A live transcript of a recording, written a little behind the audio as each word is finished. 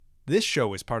This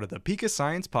show is part of the Peak of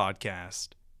Science podcast,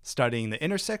 studying the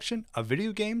intersection of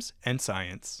video games and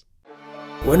science.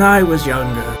 When I was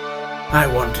younger, I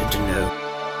wanted to know,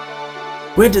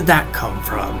 where did that come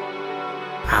from?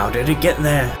 How did it get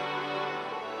there?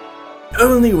 The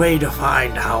only way to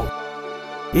find out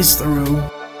is through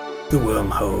the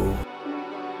wormhole.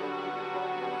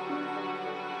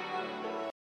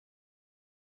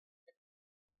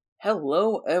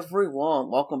 Hello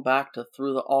everyone, welcome back to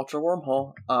Through the Ultra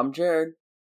Wormhole. I'm Jared.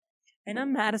 And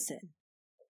I'm Madison.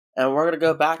 And we're going to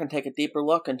go back and take a deeper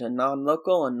look into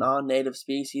non-local and non-native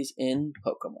species in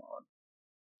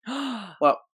Pokemon.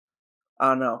 Well,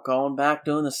 I know, going back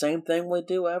doing the same thing we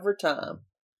do every time.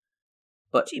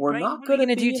 But we're not going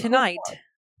to do tonight. Hawaii.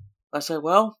 I said,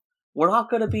 well, we're not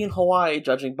going to be in Hawaii,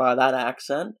 judging by that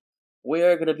accent. We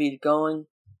are going to be going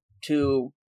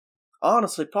to,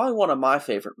 honestly, probably one of my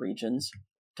favorite regions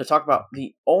to talk about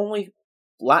the only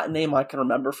Latin name I can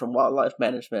remember from wildlife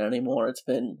management anymore. It's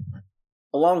been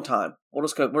a long time. We're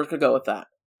just going to go with that.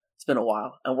 It's been a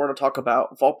while. And we're going to talk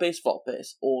about Vulpes,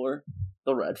 or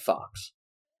the red fox.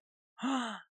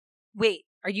 Wait,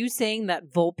 are you saying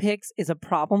that Vulpix is a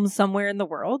problem somewhere in the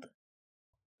world?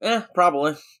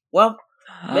 Probably. Well,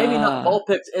 maybe not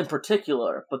Vulpix in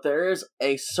particular, but there is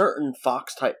a certain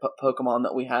fox-type Pokemon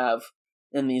that we have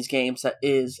in these games that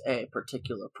is a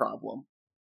particular problem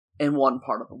in one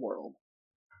part of the world.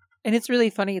 And it's really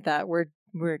funny that we're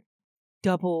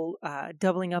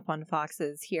doubling up on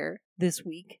foxes here this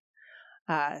week,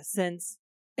 since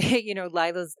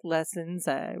Lila's lessons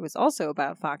was also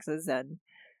about foxes and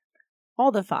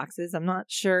all the foxes. I'm not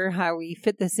sure how we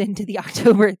fit this into the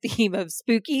October theme of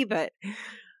spooky, but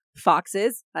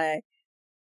foxes.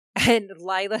 And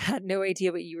Lila had no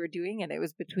idea what you were doing, and it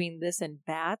was between this and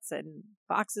bats, and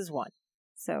foxes won.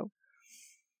 So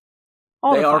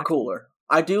they are cooler.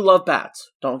 I do love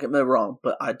bats. Don't get me wrong,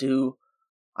 but I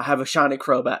have a shiny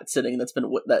crow bat sitting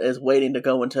that is waiting to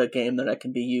go into a game that it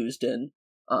can be used in.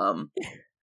 But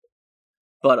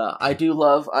I do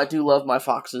love my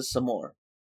foxes some more.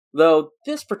 Though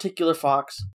this particular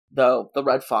fox, the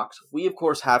red fox, we of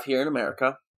course have here in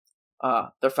America.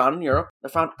 They're found in Europe. They're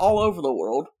found all over the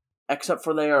world, except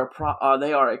for they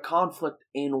are a conflict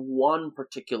in one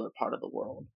particular part of the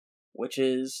world, which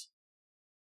is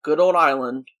good old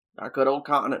Ireland, our good old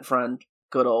continent friend,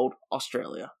 good old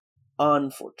Australia.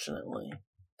 Unfortunately,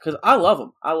 because I love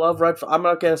them. I love red. I'm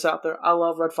gonna get us out there. I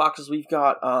love red foxes. We've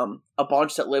got a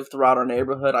bunch that live throughout our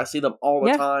neighborhood. I see them all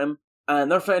the time,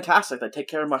 and they're fantastic. They take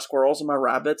care of my squirrels and my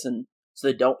rabbits, and so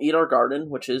they don't eat our garden,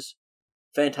 which is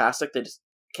fantastic. They just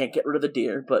can't get rid of the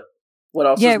deer. But what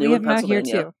else is new in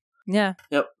Pennsylvania? Here too. Yeah.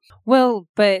 Yep. Well,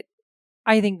 but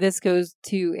I think this goes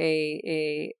to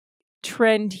a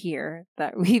trend here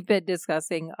that we've been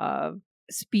discussing of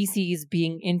species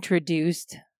being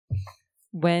introduced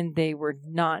when they were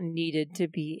not needed to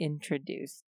be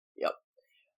introduced. Yep.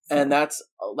 So. And that's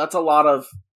a lot of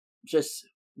just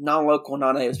non-local,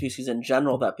 non-native species in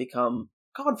general that become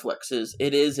conflicts. It's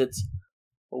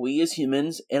we as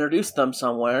humans introduced them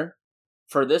somewhere.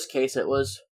 For this case, it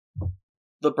was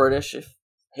the British.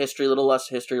 Little less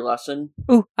history lesson.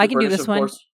 Ooh, I can do this one.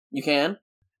 Course, you can?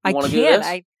 I can. Do this?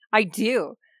 I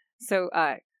do. So,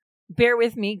 bear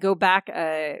with me. Go back.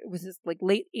 Was this like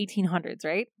late 1800s,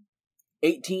 right?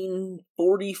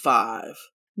 1845.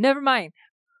 Never mind.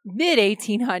 Mid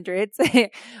 1800s.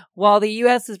 While the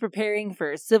U.S. is preparing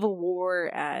for Civil War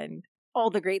and all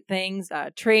the great things,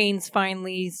 trains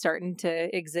finally starting to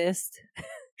exist.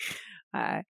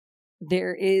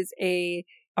 There is a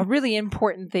really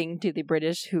important thing to the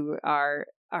British who are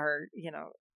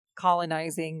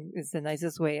colonizing is the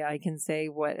nicest way I can say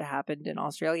what happened in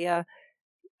Australia.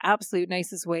 Absolute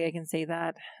nicest way I can say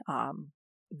that.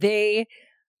 They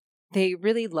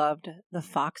really loved the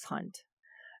fox hunt.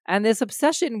 And this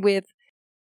obsession with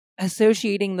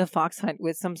associating the fox hunt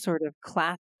with some sort of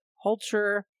class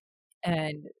culture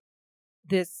and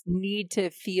this need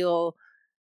to feel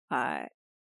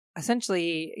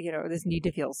essentially, this need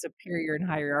to feel superior and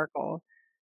hierarchical,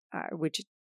 which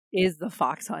is the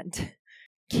fox hunt,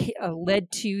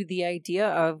 led to the idea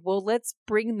of, well, let's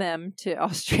bring them to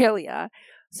Australia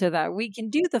so that we can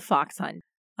do the fox hunt.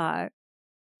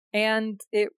 And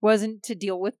it wasn't to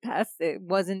deal with pests. It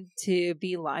wasn't to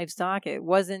be livestock. It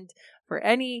wasn't for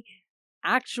any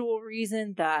actual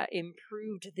reason that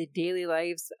improved the daily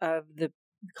lives of the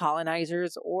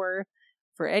colonizers or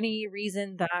for any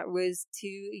reason that was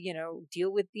to,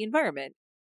 deal with the environment.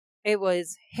 It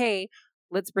was, hey,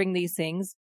 let's bring these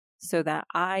things so that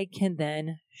I can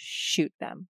then shoot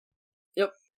them.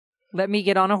 Yep. Let me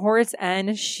get on a horse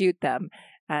and shoot them.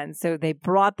 And so they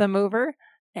brought them over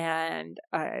And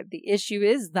the issue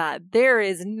is that there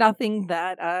is nothing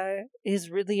that is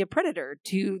really a predator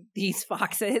to these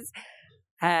foxes.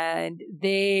 And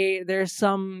there's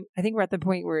some, I think we're at the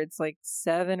point where it's like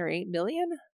 7 or 8 million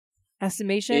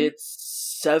estimation.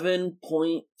 It's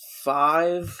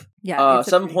 7.5, yeah,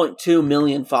 7.2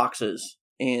 million foxes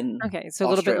in Okay, so a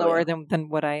Australia. little bit lower than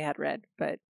what I had read,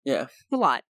 but yeah, it's a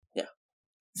lot. Yeah.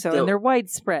 So, and they're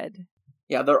widespread.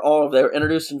 Yeah, they're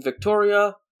introduced in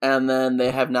Victoria, and then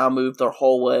they have now moved their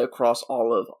whole way across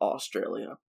all of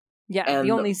Australia. Yeah, and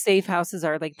the only safe houses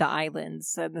are like the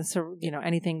islands, and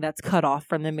anything that's cut off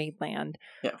from the mainland.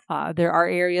 Yeah. There are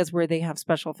areas where they have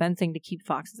special fencing to keep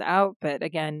foxes out, but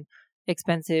again,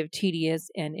 expensive, tedious,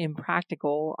 and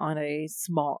impractical on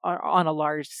a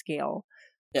large scale.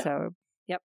 Yeah. So,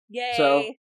 yep, yay. So,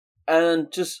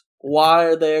 and just why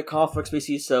are they a conflict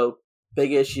species? So,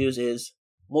 big issues is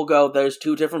there's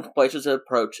two different places to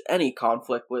approach any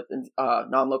conflict with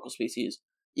non-local species: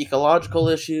 ecological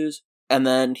issues, and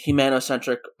then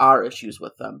humanocentric, our issues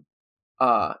with them.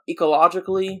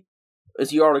 Ecologically,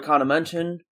 as you already kind of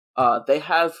mentioned, they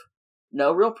have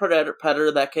no real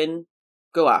predator that can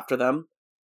go after them,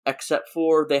 except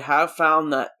for they have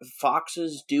found that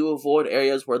foxes do avoid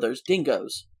areas where there's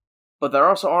dingoes. But there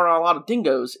also aren't a lot of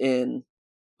dingoes in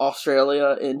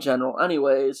Australia in general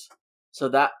anyways, so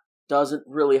that doesn't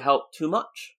really help too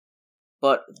much.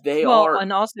 But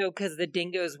and also because the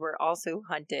dingoes were also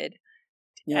hunted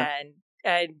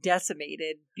and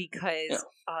decimated because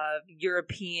of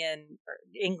European or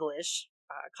English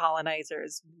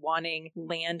colonizers wanting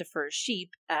land for sheep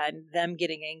and them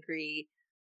getting angry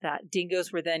that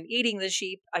dingoes were then eating the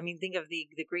sheep. I mean, think of the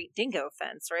Great Dingo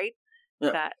Fence, right?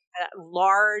 Yeah. That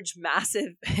large,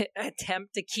 massive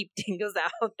attempt to keep dingoes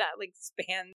out that like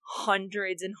spanned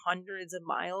hundreds and hundreds of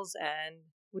miles, and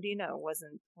what do you know,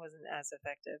 wasn't as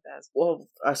effective as. Well,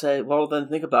 I say, then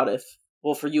think about it.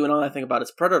 For you and I think about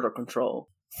it's predator control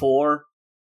for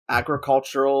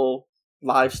agricultural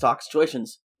livestock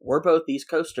situations. We're both East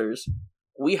Coasters.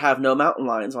 We have no mountain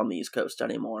lions on the East Coast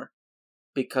anymore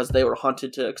because they were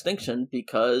hunted to extinction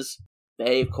because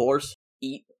they, of course,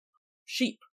 eat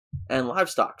sheep and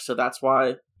livestock. So that's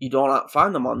why you do not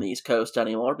find them on the East Coast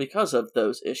anymore because of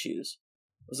those issues.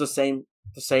 It's the same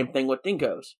thing with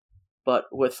dingoes. But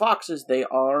with foxes, they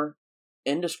are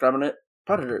indiscriminate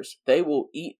predators. They will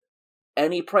eat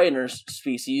any prey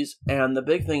species, and the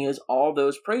big thing is all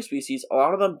those prey species, a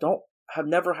lot of them have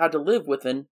never had to live with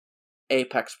an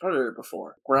apex predator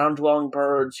before. Ground-dwelling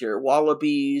birds, your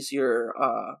wallabies, your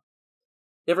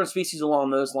different species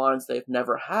along those lines, they've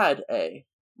never had a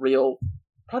real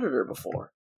predator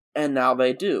before, and now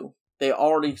they do.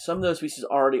 Some of those species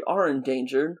already are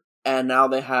endangered, and now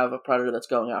they have a predator that's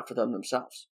going after them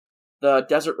themselves. The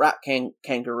desert rat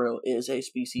kangaroo is a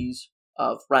species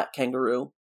of rat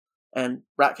kangaroo, and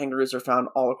rat kangaroos are found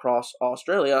all across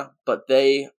Australia, but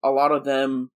a lot of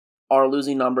them are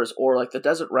losing numbers, or like the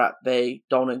desert rat, they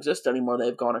don't exist anymore.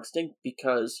 They've gone extinct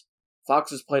because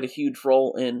foxes played a huge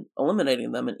role in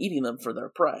eliminating them and eating them for their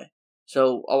prey.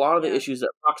 So a lot of the issues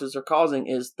that foxes are causing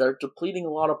is they're depleting a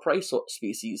lot of prey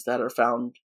species that are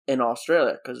found in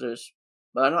Australia because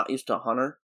they're not used to a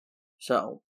hunter.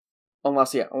 So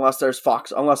unless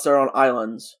they're on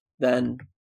islands, then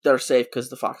they're safe because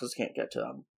the foxes can't get to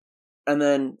them. And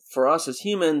then for us as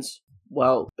humans,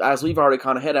 well, as we've already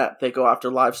kind of hit at, they go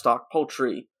after livestock,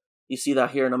 poultry. You see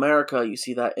that here in America. You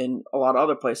see that in a lot of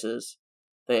other places.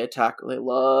 They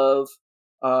love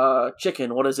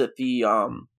chicken. What is it?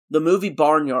 The movie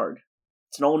Barnyard.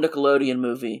 It's an old Nickelodeon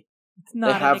movie. It's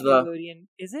not Nickelodeon,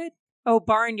 is it? Oh,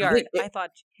 Barnyard. I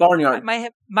thought Barnyard.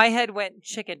 My head went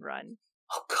Chicken Run.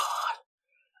 Oh God.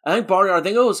 I think Barnyard,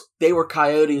 they were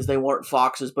coyotes, they weren't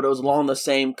foxes, but it was along the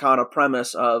same kind of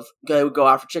premise of they would go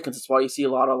after chickens. That's why you see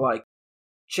a lot of like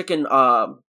chicken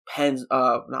pens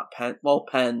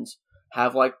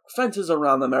have like fences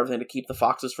around them, everything to keep the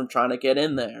foxes from trying to get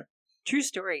in there. True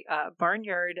story.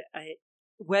 Barnyard,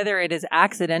 whether it is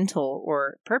accidental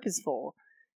or purposeful,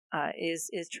 is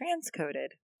transcoded.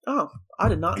 Oh, I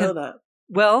did not know that.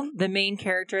 Well, the main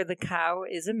character, the cow,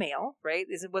 is a male, right?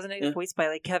 Wasn't it voiced by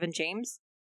like Kevin James?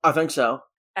 I think so.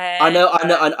 And,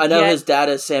 I know his dad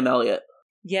is Sam Elliott.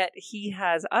 Yet he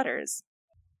has udders.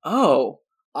 Oh,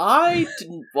 I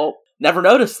didn't. Well, never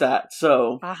noticed that.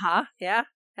 So. Yeah.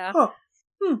 Huh.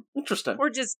 Interesting.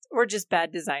 Or just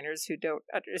bad designers who don't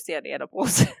understand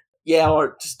animals. Yeah,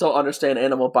 or just don't understand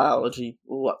animal biology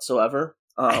whatsoever.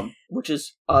 Which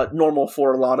is normal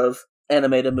for a lot of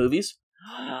animated movies.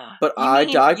 But I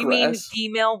digress. You mean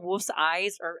female wolf's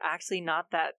eyes are actually not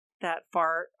that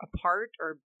far apart,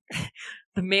 or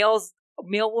the male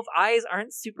wolf eyes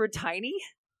aren't super tiny?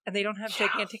 And they don't have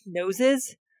gigantic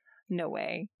noses? No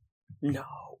way.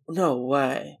 No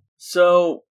way.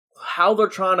 So how they're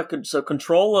trying to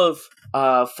control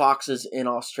of foxes in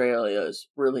Australia is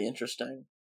really interesting.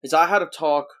 Is I had a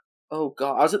talk. Oh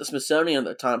god, I was at the Smithsonian at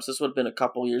the time, so this would have been a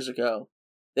couple years ago.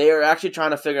 They are actually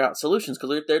trying to figure out solutions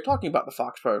because they're talking about the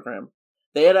fox program.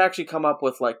 They had actually come up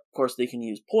with, like, of course, they can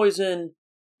use poison.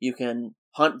 You can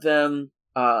hunt them.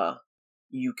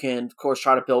 You can, of course,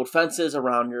 try to build fences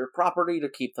around your property to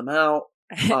keep them out.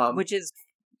 Which is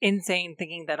insane,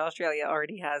 thinking that Australia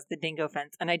already has the dingo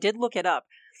fence. And I did look it up.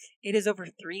 It is over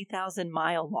 3,000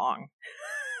 mile long.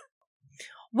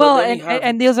 Well,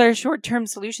 and those are short-term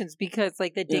solutions because,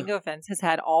 like, the dingo fence has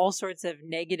had all sorts of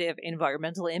negative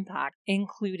environmental impact,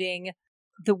 including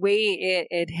the way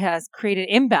it has created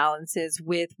imbalances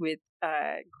with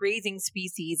grazing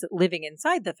species living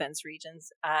inside the fence regions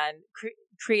and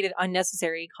created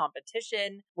unnecessary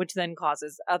competition, which then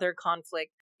causes other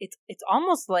conflict. It's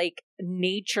almost like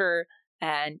nature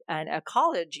and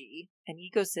ecology and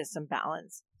ecosystem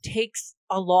balance takes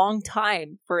a long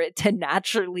time for it to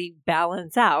naturally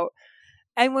balance out.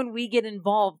 And when we get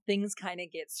involved, things kind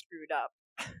of get screwed up.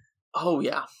 Oh,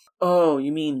 yeah. Oh,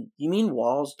 you mean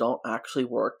walls don't actually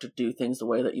work to do things the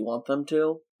way that you want them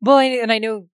to? Well, and I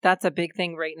know that's a big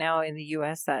thing right now in the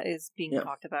U.S. that is being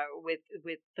talked about with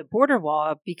the border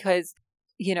wall because,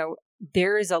 you know,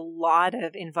 there is a lot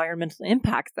of environmental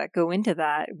impacts that go into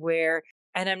that where,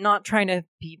 and I'm not trying to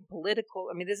be political.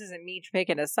 I mean, this isn't me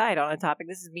picking a side on a topic.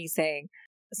 This is me saying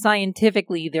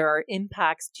scientifically there are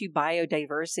impacts to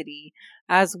biodiversity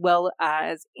as well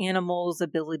as animals'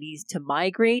 abilities to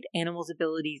migrate, animals'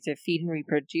 abilities to feed and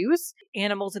reproduce,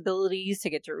 animals' abilities to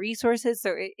get to resources.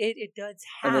 So it does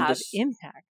have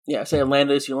impact. Yeah, say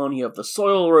land use alone, you have the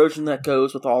soil erosion that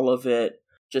goes with all of it.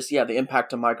 Just, the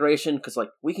impact of migration, because,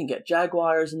 like, we can get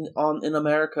jaguars in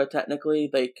America, technically.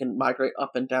 They can migrate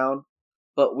up and down,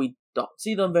 but we don't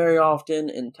see them very often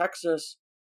in Texas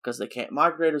because they can't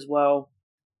migrate as well.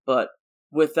 But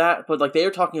with that, like, they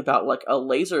were talking about, like, a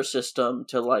laser system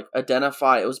to, like,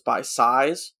 identify it was by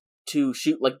size to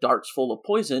shoot, like, darts full of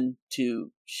poison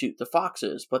to shoot the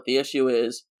foxes. But the issue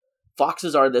is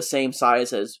foxes are the same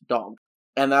size as dogs.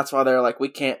 And that's why they're like, we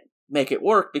can't make it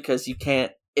work because you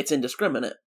can't. It's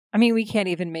indiscriminate. I mean, we can't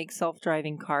even make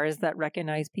self-driving cars that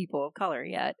recognize people of color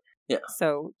yet. Yeah.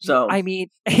 So I mean,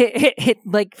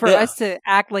 like, for us to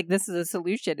act like this is a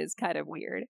solution is kind of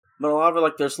weird. But a lot of it,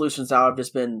 like, their solutions now have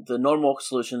just been the normal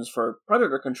solutions for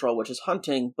predator control, which is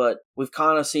hunting. But we've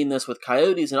kind of seen this with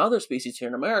coyotes and other species here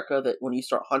in America, that when you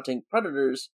start hunting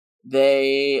predators,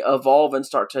 they evolve and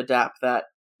start to adapt that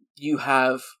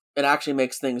it actually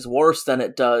makes things worse than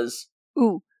it does.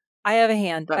 Ooh, I have a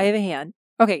hand.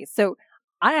 Okay, so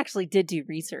I actually did do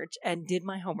research and did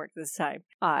my homework this time.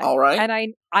 All right.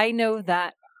 And I know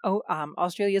that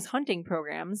Australia's hunting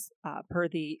programs, per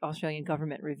the Australian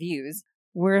government reviews,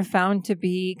 were found to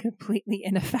be completely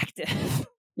ineffective.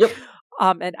 Yep.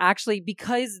 And actually,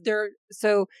 because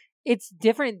it's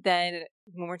different than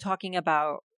when we're talking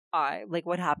about like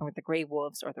what happened with the gray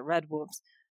wolves or the red wolves.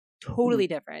 Totally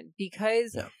different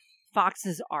because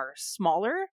foxes are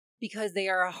smaller, because they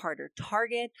are a harder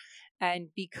target, and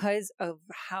because of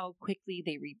how quickly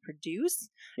they reproduce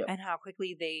and how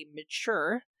quickly they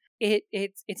mature.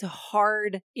 It's a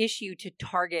hard issue to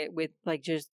target with, like,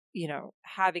 just,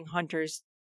 having hunters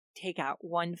take out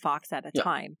one fox at a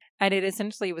time. And it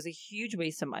essentially was a huge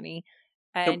waste of money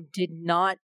and did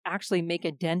not actually make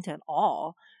a dent at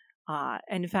all.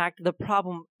 In fact, the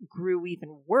problem grew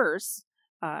even worse,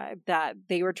 that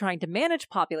they were trying to manage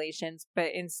populations,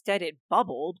 but instead it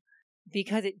bubbled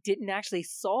because it didn't actually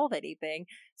solve anything.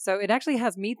 So it actually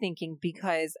has me thinking,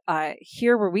 because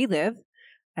here where we live,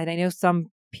 and I know some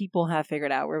people have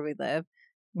figured out where we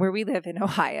live in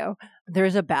Ohio,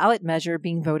 there's a ballot measure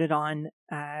being voted on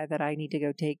that I need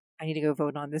to go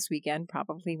vote on this weekend,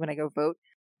 probably when I go vote,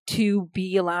 to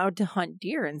be allowed to hunt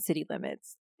deer in city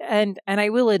limits. And I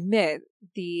will admit,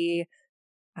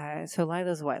 so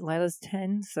Lila's what? Lila's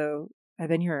 10, so I've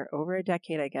been here over a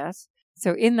decade, I guess.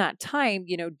 So in that time,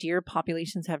 deer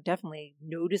populations have definitely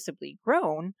noticeably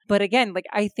grown. But again, like,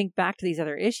 I think back to these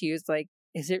other issues, like,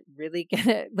 is it really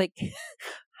gonna, like,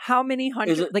 how many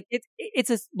hunters, like, it's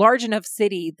a large enough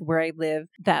city where I live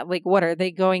that, like, what are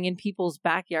they going in people's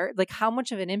backyard? Like, how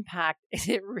much of an impact is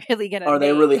it really gonna make? Are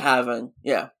they really having?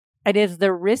 Yeah. And is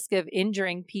the risk of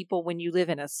injuring people when you live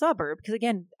in a suburb? Because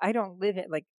again, I don't live in,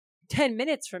 like, 10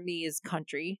 minutes from me is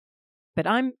country, but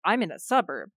I'm in a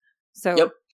suburb.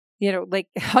 So, like,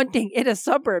 hunting in a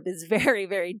suburb is very,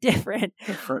 very different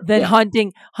than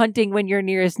hunting when your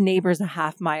nearest neighbor's a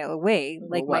half mile away,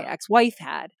 like my ex-wife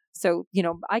had. So,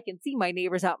 I can see my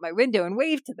neighbors out my window and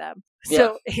wave to them. Yeah.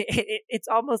 So it's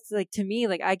almost like, to me,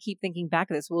 like, I keep thinking back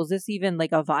to this. Well, is this even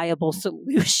like a viable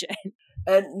solution?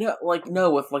 And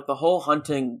no, with like the whole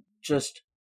hunting, just,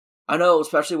 I know,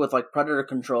 especially with like predator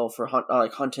control for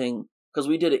hunting, because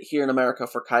we did it here in America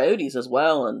for coyotes as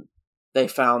well, and they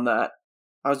found that,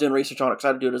 I was doing research on it because I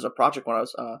had to do it as a project when I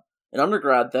was in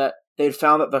undergrad, that they'd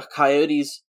found that the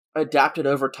coyotes adapted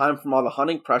over time from all the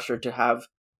hunting pressure to have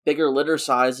bigger litter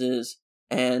sizes,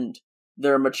 and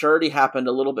their maturity happened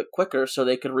a little bit quicker so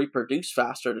they could reproduce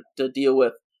faster to deal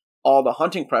with all the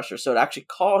hunting pressure. So it actually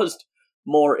caused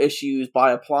more issues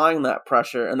by applying that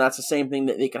pressure, and that's the same thing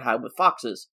that they can have with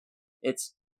foxes.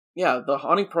 It's, the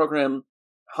hunting program,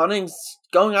 hunting's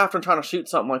going after and trying to shoot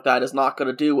something like that is not going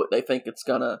to do what they think it's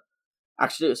going to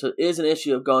actually do. So it is an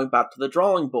issue of going back to the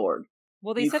drawing board.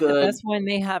 Well, they said the best one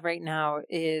they have right now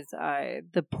is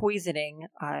the poisoning,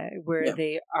 where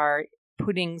they are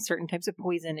putting certain types of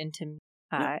poison into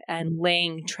and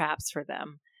laying traps for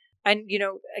them. And,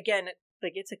 again,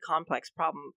 like, it's a complex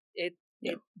problem.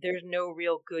 There's no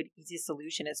real good, easy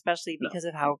solution, especially because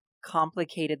of how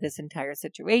complicated this entire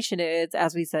situation is.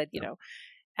 As we said,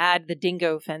 add the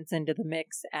dingo fence into the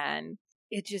mix, and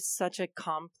it's just such a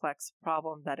complex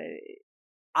problem that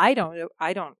I don't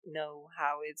know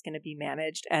how it's going to be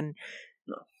managed. And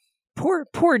poor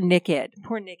Nickit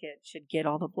should get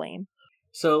all the blame.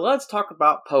 So let's talk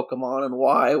about Pokemon and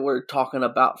why we're talking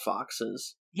about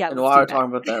foxes. Yeah, and why we're talking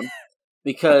about them.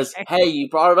 Because, hey, you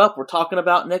brought it up. We're talking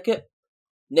about Nickit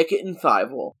and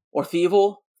Thievul. Or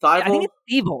Thievul? I think it's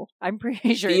Thievul. I'm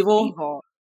pretty sure Thievul?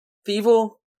 it's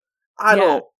Thievul? I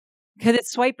don't. Because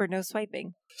it's swiper, no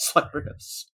swiping. Swiper,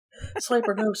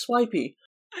 no swipey.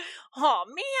 Oh,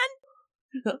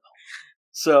 man.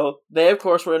 So, they, of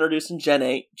course, were introduced in Gen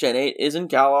 8. Gen 8 is in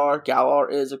Galar. Galar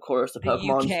is, of course, the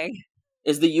Pokemon. UK.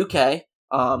 Is the UK.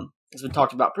 It's been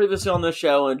talked about previously on this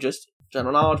show, and just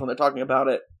general knowledge when they're talking about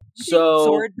it. So,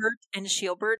 Swordbert and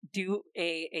Shieldbert do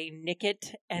a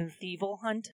Nickit and Thievul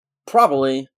hunt?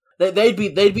 Probably. They'd be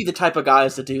the type of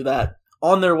guys to do that.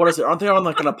 On their, aren't they on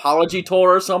like an apology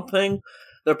tour or something?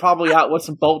 They're probably out with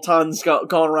some Boltons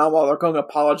going around while they're going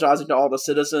apologizing to all the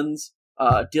citizens,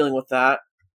 dealing with that.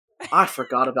 I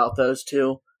forgot about those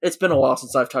two. It's been a while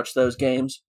since I've touched those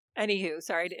games. Anywho,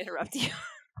 sorry to interrupt you.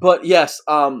 But yes,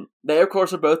 they of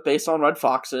course are both based on red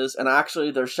foxes, and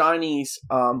actually their shinies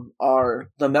are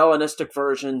the melanistic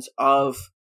versions of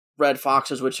red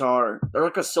foxes, they're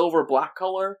like a silver-black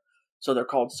color, so they're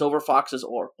called silver foxes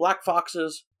or black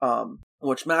foxes,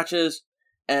 which matches,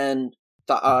 and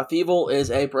Thievul is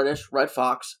a British red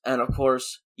fox, and of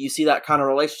course you see that kind of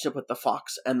relationship with the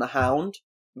fox and the hound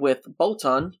with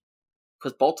Bolton,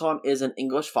 because Bolton is an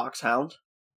English foxhound.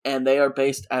 And they are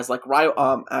based as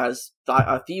as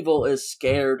Thievul is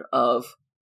scared of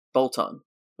Bolton,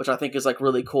 which I think is like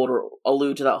really cool to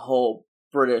allude to that whole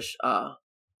British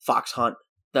fox hunt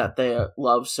that they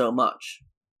love so much.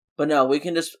 But no, we'll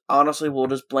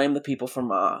just blame the people from.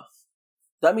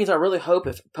 That means I really hope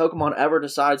if Pokemon ever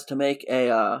decides to make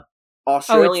a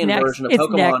Australian version of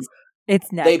Pokemon,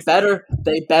 it's next.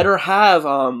 They better have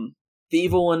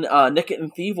Thievul and Nickit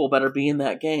and Thievul better be in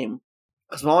that game.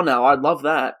 Come on now, I'd love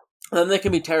that. And then they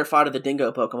can be terrified of the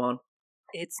dingo Pokemon.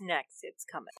 It's next. It's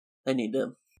coming. They need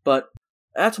to. But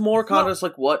that's more kind of just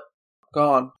like what? Go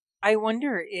on. I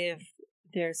wonder if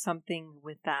there's something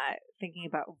with that, thinking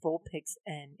about Vulpix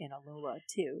and Alola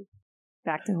too.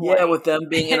 Back to Hawaii. Yeah, with them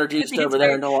being introduced over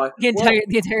there in Hawaii. The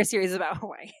entire series is about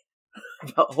Hawaii.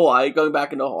 About Hawaii, going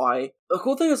back into Hawaii. The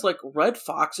cool thing is, like, red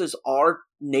foxes are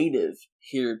native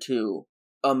here to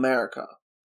America.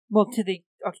 Well, to the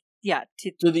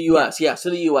to the U.S. Yeah. Yes,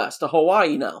 to the U.S. To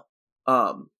Hawaii, no.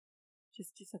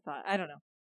 Just a thought. I don't know.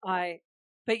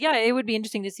 But yeah, it would be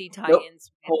interesting to see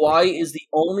tie-ins. Nope. Hawaii is the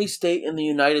only state in the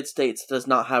United States that does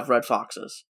not have red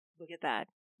foxes. Look at that.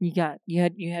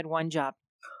 You had one job.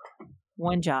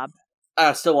 One job.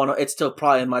 It's still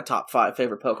probably in my top 5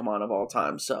 favorite Pokemon of all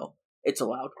time, so it's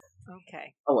allowed.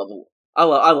 Okay. I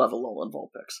love Alolan and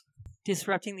Vulpix.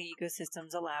 Disrupting the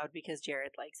ecosystem's allowed because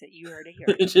Jared likes it. You heard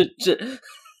it here.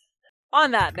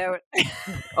 On that note.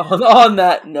 on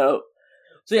that note.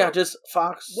 So yeah, just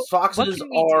foxes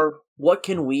are, what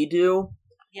can we do?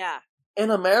 Yeah. In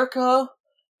America,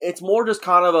 it's more just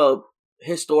kind of a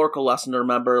historical lesson to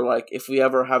remember, like, if we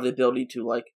ever have the ability to,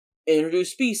 like,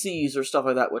 introduce species or stuff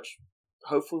like that, which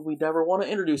hopefully we never want to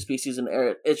introduce species in the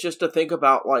area. It's just to think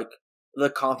about, like, the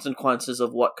consequences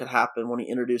of what could happen when you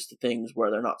introduce the things where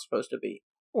they're not supposed to be.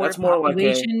 Or that's more like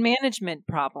population management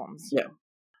problems. Yeah.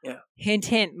 Hint,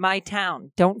 hint, my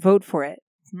town. Don't vote for it.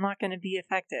 It's not going to be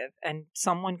effective, and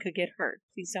someone could get hurt.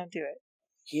 Please don't do it.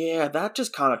 Yeah, that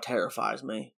just kind of terrifies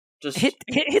me. Just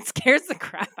It scares the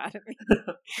crap out of me.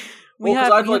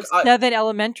 Well, 'cause we have 7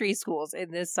 elementary schools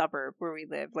in this suburb where we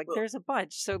live. Like, there's a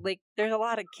bunch. So, like, there's a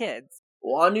lot of kids.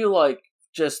 Well, I knew, like,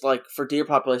 just, like, for deer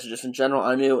population, just in general,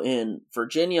 I knew in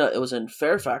Virginia, it was in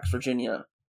Fairfax, Virginia,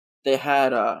 they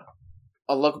had a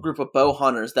local group of bow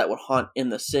hunters that would hunt in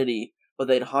the city, but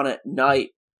they'd hunt at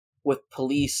night with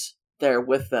police there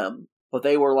with them. But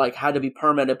they were, like, had to be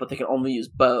permitted, but they could only use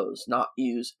bows, not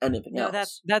use anything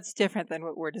else. No, that's different than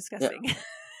what we're discussing.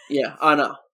 Yeah, I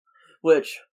know.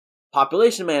 Which,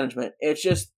 population management, it's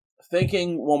just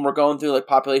thinking when we're going through, like,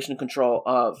 population control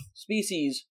of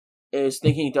species, is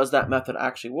thinking, does that method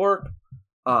actually work?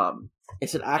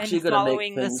 Is it actually going to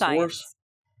make things worse?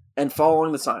 And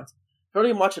following the science.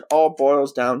 Pretty much it all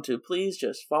boils down to, please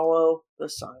just follow the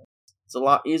science. It's a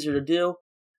lot easier to do.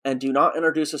 And do not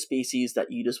introduce a species that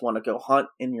you just want to go hunt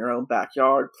in your own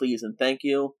backyard, please and thank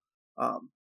you.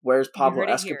 Where's Pablo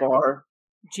Escobar?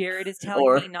 Jared is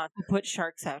telling me not to put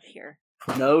sharks out here.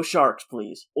 No sharks,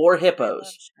 please. Or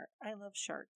hippos. I love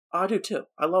sharks. I do too.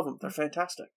 I love them. They're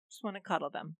fantastic. Just want to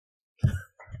cuddle them.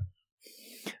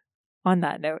 On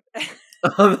that note.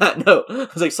 On that note, I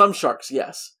was like, some sharks,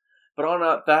 yes. But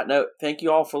on that note, thank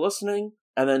you all for listening.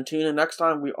 And then tune in next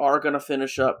time. We are going to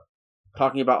finish up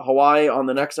talking about Hawaii on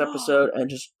the next episode and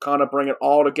just kind of bring it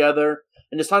all together.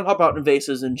 And just talk about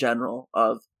invasives in general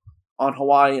on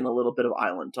Hawaii and a little bit of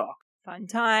island talk. Fun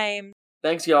time.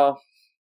 Thanks, y'all.